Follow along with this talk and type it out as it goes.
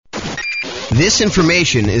This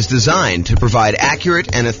information is designed to provide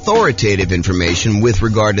accurate and authoritative information with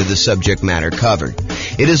regard to the subject matter covered.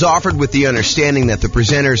 It is offered with the understanding that the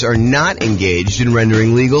presenters are not engaged in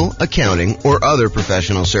rendering legal, accounting, or other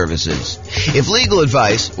professional services. If legal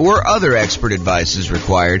advice or other expert advice is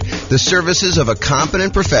required, the services of a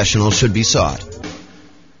competent professional should be sought.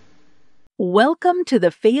 Welcome to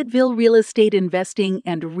the Fayetteville Real Estate Investing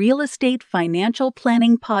and Real Estate Financial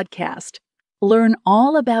Planning Podcast. Learn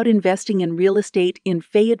all about investing in real estate in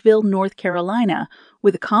Fayetteville, North Carolina,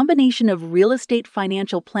 with a combination of real estate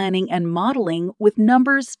financial planning and modeling with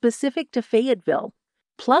numbers specific to Fayetteville,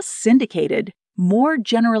 plus syndicated, more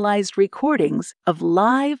generalized recordings of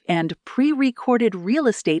live and pre-recorded real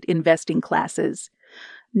estate investing classes,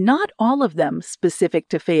 not all of them specific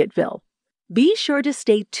to Fayetteville. Be sure to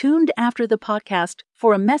stay tuned after the podcast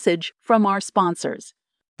for a message from our sponsors.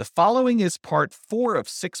 The following is part 4 of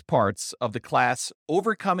 6 parts of the class,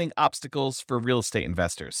 Overcoming Obstacles for Real Estate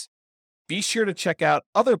Investors. Be sure to check out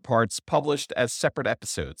other parts published as separate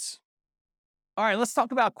episodes. All right, let's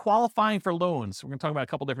talk about qualifying for loans. We're going to talk about a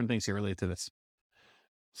couple different things here related to this.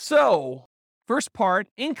 So, first part,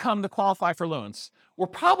 income to qualify for loans. We're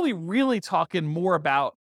probably really talking more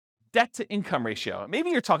about debt to income ratio.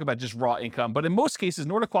 Maybe you're talking about just raw income, but in most cases,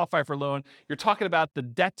 in order to qualify for a loan, you're talking about the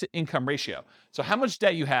debt to income ratio. So how much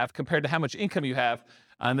debt you have compared to how much income you have,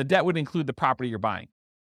 and the debt would include the property you're buying.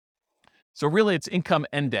 So really it's income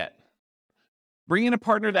and debt. Bring in a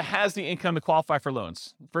partner that has the income to qualify for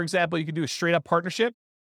loans. For example, you could do a straight up partnership,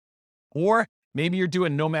 or maybe you're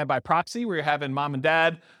doing nomad by proxy where you're having mom and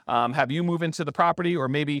dad have you move into the property, or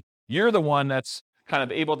maybe you're the one that's kind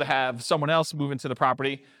of able to have someone else move into the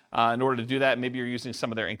property. In order to do that, maybe you're using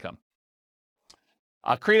some of their income.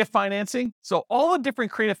 Creative financing. So all the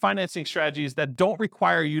different creative financing strategies that don't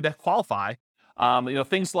require you to qualify,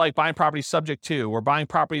 things like buying properties subject to, or buying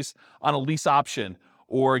properties on a lease option,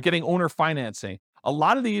 or getting owner financing. A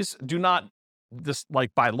lot of these do not, just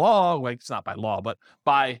like by law, like it's not by law, but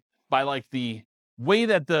by like the way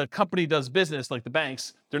that the company does business, like the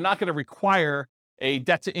banks, they're not going to require a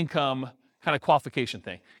debt to income kind of qualification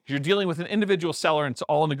thing. You're dealing with an individual seller and it's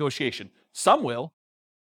all negotiation. Some will,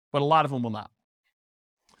 but a lot of them will not.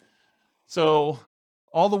 So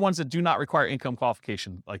all the ones that do not require income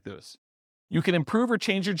qualification, like those. You can improve or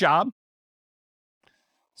change your job.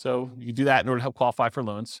 So you can do that in order to help qualify for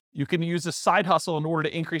loans. You can use a side hustle in order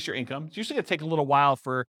to increase your income. It's usually going to take a little while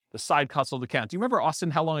for the side hustle to count. Do you remember, Austin,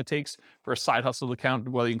 how long it takes for a side hustle to count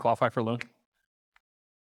whether you can qualify for a loan?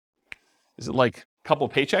 Is it like a couple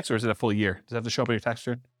of paychecks, or is it a full year? Does it have to show up on your tax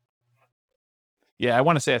return? Yeah, I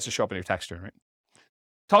want to say it has to show up on your tax return, right?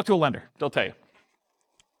 Talk to a lender. They'll tell you.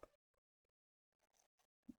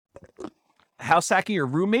 House hacking your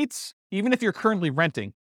roommates, even if you're currently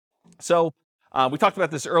renting. So we talked about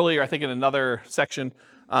this earlier, I think in another section,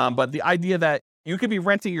 but the idea that you could be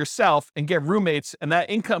renting yourself and get roommates, and that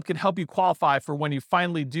income can help you qualify for when you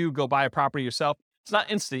finally do go buy a property yourself. It's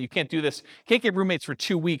not instant. You can't do this. You can't get roommates for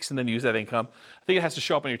 2 weeks and then use that income. I think it has to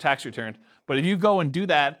show up on your tax return. But if you go and do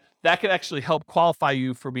that, that could actually help qualify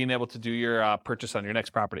you for being able to do your purchase on your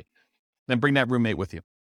next property. Then bring that roommate with you.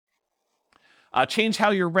 Change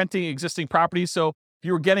how you're renting existing properties. So if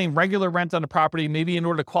you were getting regular rent on a property, maybe in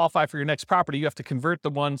order to qualify for your next property, you have to convert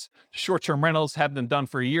the ones to short-term rentals, have them done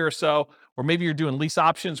for a year or so. Or maybe you're doing lease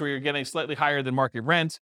options where you're getting slightly higher than market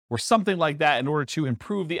rent, or something like that in order to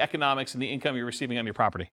improve the economics and the income you're receiving on your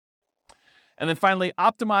property. And then finally,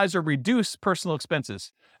 optimize or reduce personal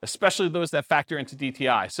expenses, especially those that factor into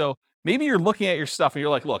DTI. So maybe you're looking at your stuff and you're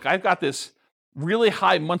like, look, I've got this really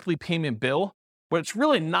high monthly payment bill, but it's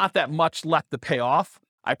really not that much left to pay off.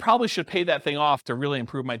 I probably should pay that thing off to really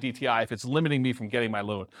improve my DTI if it's limiting me from getting my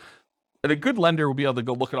loan. And a good lender will be able to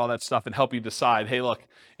go look at all that stuff and help you decide, hey, look,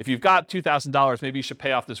 if you've got $2,000, maybe you should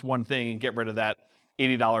pay off this one thing and get rid of that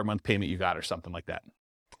 $80 a month payment you got, or something like that.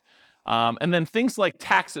 And then things like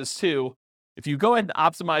taxes too. If you go ahead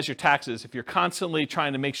and optimize your taxes, if you're constantly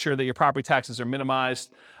trying to make sure that your property taxes are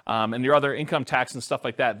minimized and your other income tax and stuff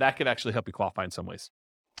like that, that could actually help you qualify in some ways.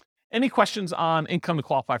 Any questions on income to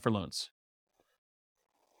qualify for loans?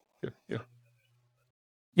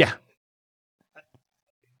 Yeah.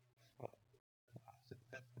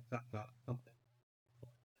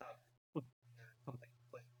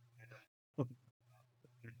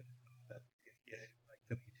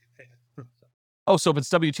 Oh, so if it's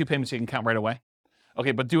W-2 payments, you can count right away?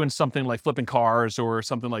 Okay, but doing something like flipping cars or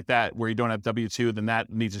something like that where you don't have W-2, then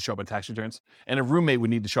that needs to show up on tax returns. And a roommate would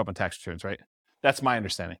need to show up on tax returns, right? That's my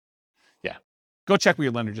understanding. Yeah. Go check with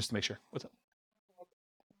your lender just to make sure. What's up?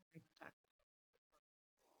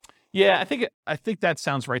 Yeah, I think that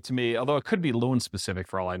sounds right to me, although it could be loan specific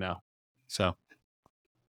for all I know. So.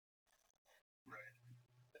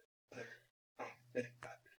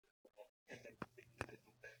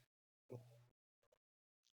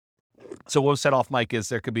 So what was set off, Mike, is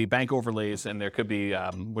there could be bank overlays and there could be,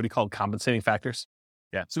 what do you call it, compensating factors?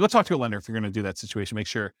 Yeah. So go talk to a lender if you're going to do that situation. Make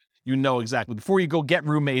sure you know exactly before you go get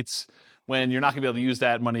roommates when you're not going to be able to use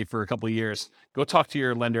that money for a couple of years. Go talk to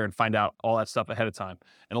your lender and find out all that stuff ahead of time.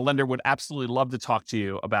 And a lender would absolutely love to talk to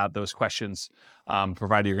you about those questions,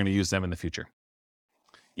 provided you're going to use them in the future,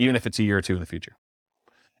 even if it's a year or two in the future.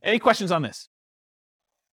 Any questions on this?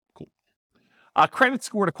 Cool. Credit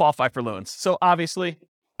score to qualify for loans. So obviously,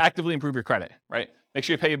 actively improve your credit, right? Make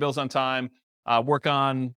sure you pay your bills on time, work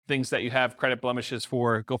on things that you have credit blemishes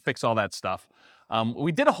for, go fix all that stuff.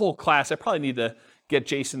 We did a whole class. I probably need to get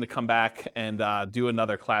Jason to come back and do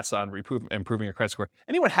another class on improving your credit score.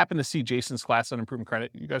 Anyone happen to see Jason's class on improving credit?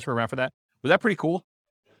 You guys were around for that? Was that pretty cool?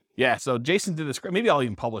 Yeah, so Jason did this. Maybe I'll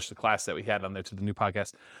even publish the class that we had on there to the new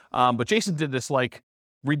podcast. But Jason did this like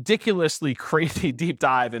ridiculously crazy deep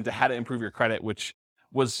dive into how to improve your credit, which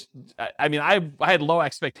was, I mean, I had low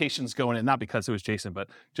expectations going in, not because it was Jason, but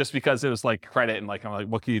just because it was like credit and like, I'm like,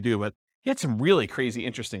 what can you do? But he had some really crazy,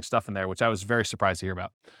 interesting stuff in there, which I was very surprised to hear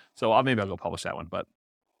about. So maybe I'll go publish that one, but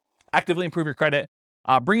actively improve your credit.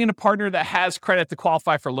 Bring in a partner that has credit to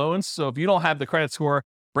qualify for loans. So if you don't have the credit score,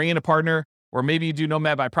 bring in a partner, or maybe you do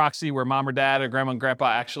Nomad by proxy where mom or dad or grandma and grandpa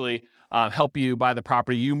actually help you buy the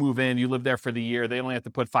property. You move in, you live there for the year. They only have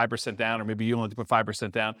to put 5% down, or maybe you only have to put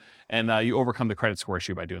 5% down, and you overcome the credit score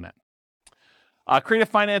issue by doing that. Creative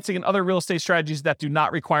financing and other real estate strategies that do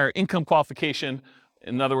not require income qualification,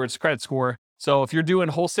 in other words, credit score. So if you're doing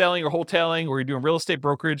wholesaling or wholetailing, or you're doing real estate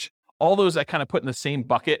brokerage, all those I kind of put in the same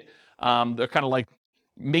bucket. They're kind of like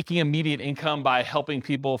making immediate income by helping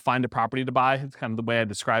people find a property to buy. It's kind of the way I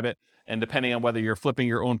describe it. And depending on whether you're flipping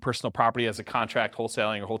your own personal property as a contract,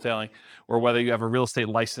 wholesaling or wholetailing, or whether you have a real estate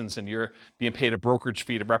license and you're being paid a brokerage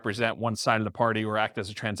fee to represent one side of the party or act as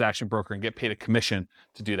a transaction broker and get paid a commission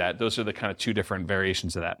to do that. Those are the kind of two different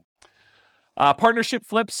variations of that. Partnership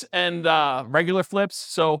flips and regular flips.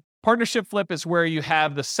 So partnership flip is where you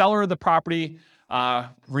have the seller of the property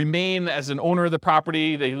remain as an owner of the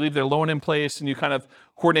property. They leave their loan in place and you kind of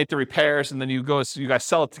coordinate the repairs, and then you guys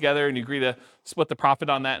sell it together and you agree to split the profit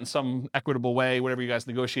on that in some equitable way, whatever you guys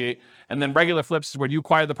negotiate. And then regular flips is where you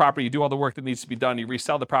acquire the property, you do all the work that needs to be done, you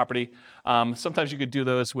resell the property. Sometimes you could do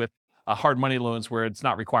those with hard money loans where it's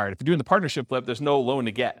not required. If you're doing the partnership flip, there's no loan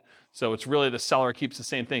to get. So it's really the seller keeps the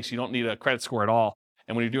same thing, so you don't need a credit score at all.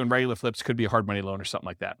 And when you're doing regular flips, it could be a hard money loan or something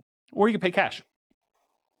like that. Or you can pay cash.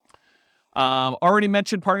 Already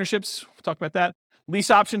mentioned partnerships. We'll talk about that.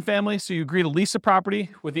 Lease option family. So you agree to lease a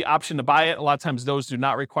property with the option to buy it. A lot of times those do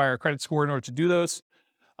not require a credit score in order to do those.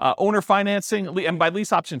 Owner financing. And by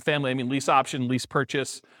lease option family, I mean lease option, lease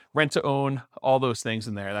purchase, rent to own, all those things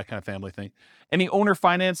in there, that kind of family thing. Any owner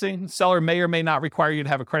financing, seller may or may not require you to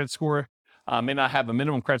have a credit score, may not have a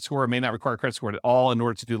minimum credit score, may not require a credit score at all in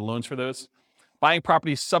order to do the loans for those. Buying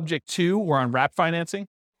properties subject to or on wrap financing.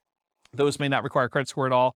 Those may not require a credit score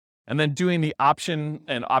at all. And then doing the option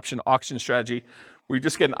and option auction strategy, where you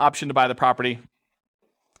just get an option to buy the property,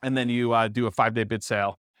 and then you do a 5-day bid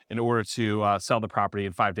sale in order to sell the property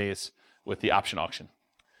in 5 days with the option auction.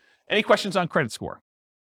 Any questions on credit score?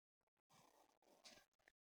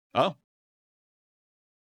 Oh.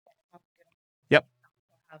 Yep.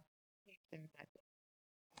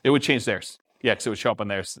 It would change theirs. Yeah, because it would show up on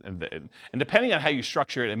theirs. And depending on how you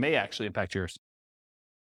structure it, it may actually impact yours.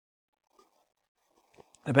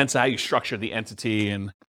 Depends on how you structure the entity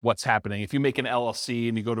and what's happening. If you make an LLC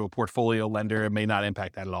and you go to a portfolio lender, it may not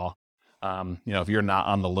impact that at all. If you're not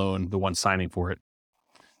on the loan, the one signing for it.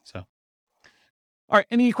 So, all right,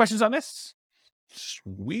 any questions on this?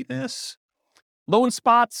 Sweetness. Loan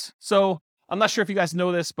spots. So I'm not sure if you guys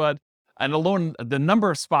know this, but the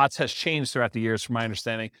number of spots has changed throughout the years from my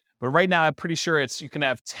understanding. But right now, I'm pretty sure you can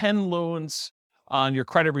have 10 loans on your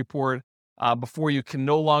credit report before you can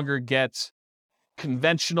no longer get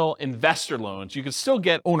conventional investor loans. You can still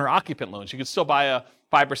get owner-occupant loans. You can still buy a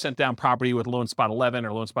 5% down property with loan spot 11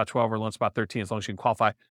 or loan spot 12 or loan spot 13 as long as you can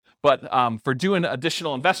qualify. But for doing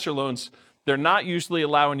additional investor loans, they're not usually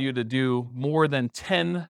allowing you to do more than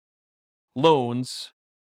 10 loans.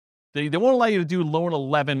 They won't allow you to do loan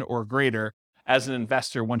 11 or greater as an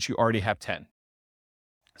investor once you already have 10.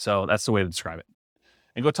 So that's the way to describe it.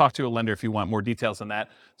 And go talk to a lender if you want more details on that.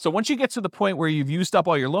 So once you get to the point where you've used up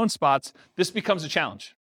all your loan spots, this becomes a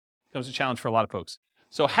challenge. It becomes a challenge for a lot of folks.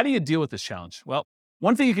 So how do you deal with this challenge? Well,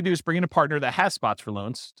 one thing you can do is bring in a partner that has spots for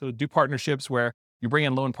loans. So do partnerships where you bring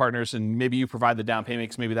in loan partners and maybe you provide the down payment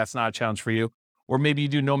because maybe that's not a challenge for you. or maybe you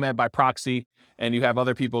do Nomad by proxy and you have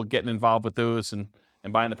other people getting involved with those and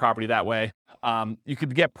buying the property that way. You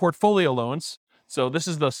could get portfolio loans. So this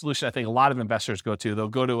is the solution I think a lot of investors go to. They'll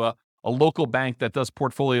go to a local bank that does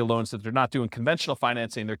portfolio loans, that they're not doing conventional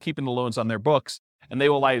financing. They're keeping the loans on their books, and they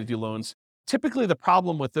will allow you to do loans. Typically, the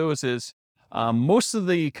problem with those is most of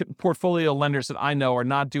the portfolio lenders that I know are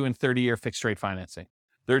not doing 30-year fixed rate financing.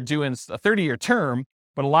 They're doing a 30-year term,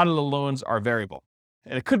 but a lot of the loans are variable.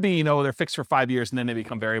 And it could be, they're fixed for 5 years and then they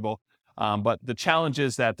become variable. But the challenge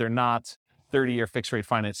is that they're not 30-year fixed rate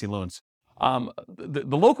financing loans.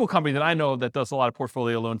 The local company that I know that does a lot of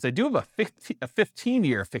portfolio loans, they do have a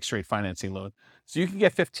 15-year fixed rate financing loan. So you can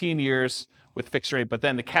get 15 years with fixed rate, but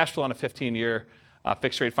then the cash flow on a 15-year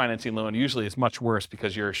fixed rate financing loan usually is much worse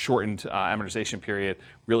because your shortened amortization period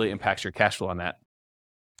really impacts your cash flow on that.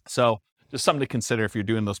 So just something to consider if you're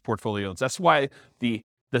doing those portfolio loans. That's why the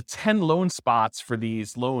 10 loan spots for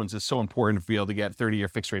these loans is so important to be able to get 30-year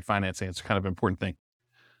fixed rate financing. It's kind of an important thing.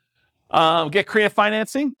 Get creative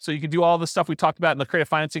financing. So you can do all the stuff we talked about in the creative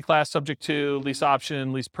financing class, subject to lease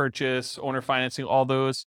option, lease purchase, owner financing, all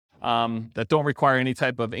those that don't require any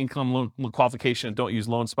type of income loan qualification and don't use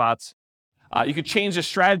loan spots. You could change the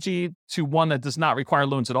strategy to one that does not require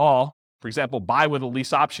loans at all. For example, buy with a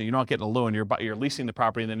lease option. You're not getting a loan. You're leasing the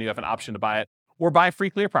property, and then you have an option to buy it. Or buy free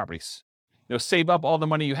clear properties. Save up all the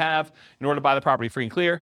money you have in order to buy the property free and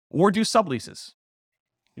clear. Or do subleases.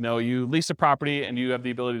 You lease a property and you have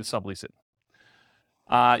the ability to sublease it.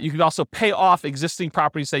 You can also pay off existing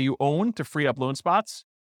properties that you own to free up loan spots.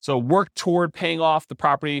 So work toward paying off the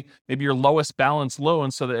property, maybe your lowest balance loan,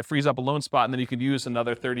 so that it frees up a loan spot, and then you could use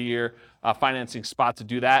another 30-year financing spot to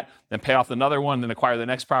do that, then pay off another one, then acquire the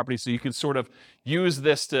next property. So you can sort of use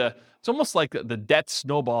this it's almost like the debt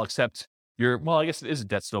snowball, except I guess it is a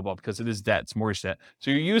debt snowball because it is debt, it's mortgage debt. So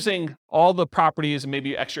you're using all the properties and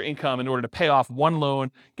maybe extra income in order to pay off one loan,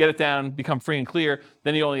 get it down, become free and clear.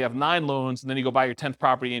 Then you only have 9 loans, and then you go buy your 10th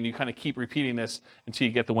property, and you kind of keep repeating this until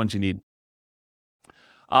you get the ones you need.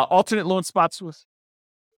 Alternate loan spots with.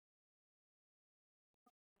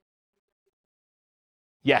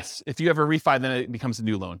 Yes, if you have a refi, then it becomes a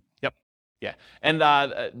new loan. Yep. Yeah. And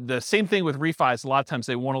the same thing with refis. A lot of times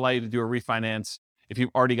they won't allow you to do a refinance if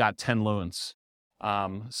you've already got 10 loans.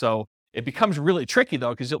 So it becomes really tricky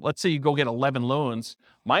though, because let's say you go get 11 loans.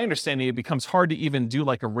 My understanding, it becomes hard to even do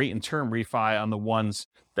like a rate and term refi on the ones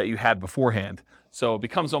that you had beforehand. So it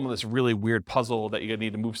becomes almost this really weird puzzle that you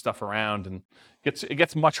need to move stuff around, and it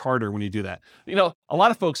gets much harder when you do that. A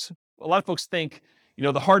lot of folks think,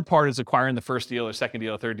 the hard part is acquiring the first deal or second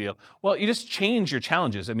deal or third deal. Well, you just change your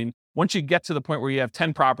challenges. I mean, once you get to the point where you have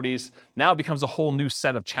 10 properties, now it becomes a whole new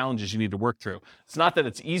set of challenges you need to work through. It's not that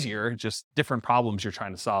it's easier, just different problems you're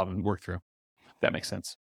trying to solve and work through. If that makes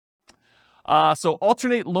sense. So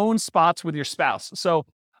alternate loan spots with your spouse. So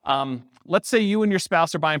let's say you and your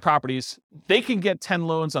spouse are buying properties. They can get 10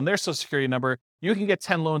 loans on their Social Security number. You can get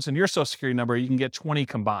 10 loans on your Social Security number. You can get 20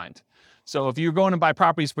 combined. So if you're going to buy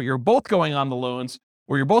properties, but you're both going on the loans,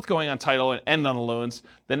 or you're both going on title and end on the loans,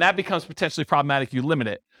 then that becomes potentially problematic. You limit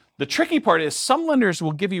it. The tricky part is some lenders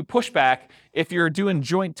will give you pushback if you're doing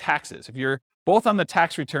joint taxes. If you're both on the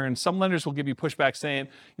tax return, some lenders will give you pushback saying,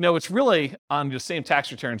 it's really on the same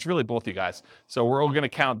tax return. It's really both you guys. So we're all going to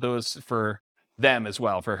count those for them as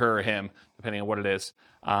well, for her or him, depending on what it is,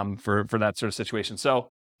 for that sort of situation. So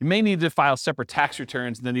you may need to file separate tax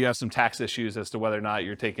returns, and then you have some tax issues as to whether or not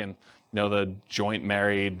you're taking, the joint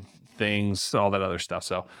married things, all that other stuff.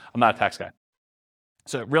 So I'm not a tax guy.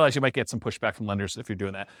 So realize you might get some pushback from lenders if you're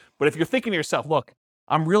doing that. But if you're thinking to yourself, look,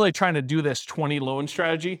 I'm really trying to do this 20 loan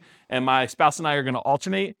strategy, and my spouse and I are going to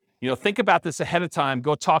alternate, think about this ahead of time.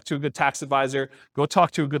 Go talk to a good tax advisor, go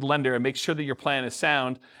talk to a good lender, and make sure that your plan is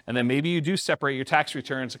sound. And then maybe you do separate your tax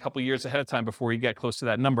returns a couple of years ahead of time before you get close to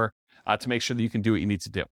that number to make sure that you can do what you need to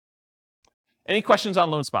do. Any questions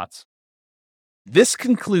on loan spots? This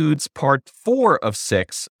concludes part 4 of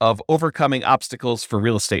 6 of Overcoming Obstacles for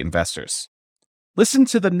Real Estate Investors. Listen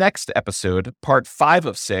to the next episode, part 5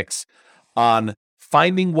 of 6, on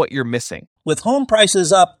finding what you're missing. With home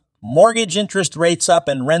prices up, mortgage interest rates up,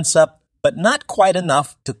 and rents up, but not quite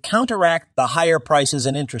enough to counteract the higher prices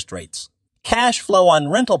and interest rates. Cash flow on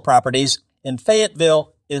rental properties in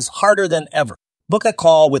Fayetteville is harder than ever. Book a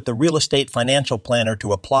call with the Real Estate Financial Planner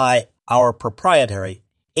to apply our proprietary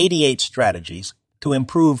 88 strategies to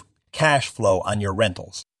improve cash flow on your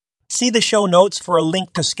rentals. See the show notes for a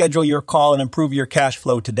link to schedule your call and improve your cash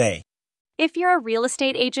flow today. If you're a real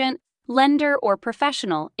estate agent, lender, or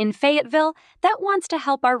professional in Fayetteville that wants to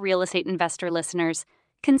help our real estate investor listeners,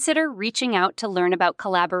 consider reaching out to learn about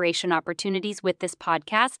collaboration opportunities with this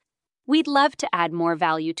podcast We'd love to add more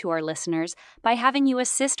value to our listeners by having you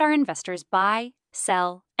assist our investors buy,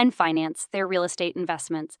 sell, and finance their real estate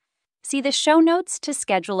investments. See the show notes to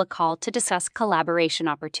schedule a call to discuss collaboration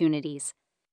opportunities.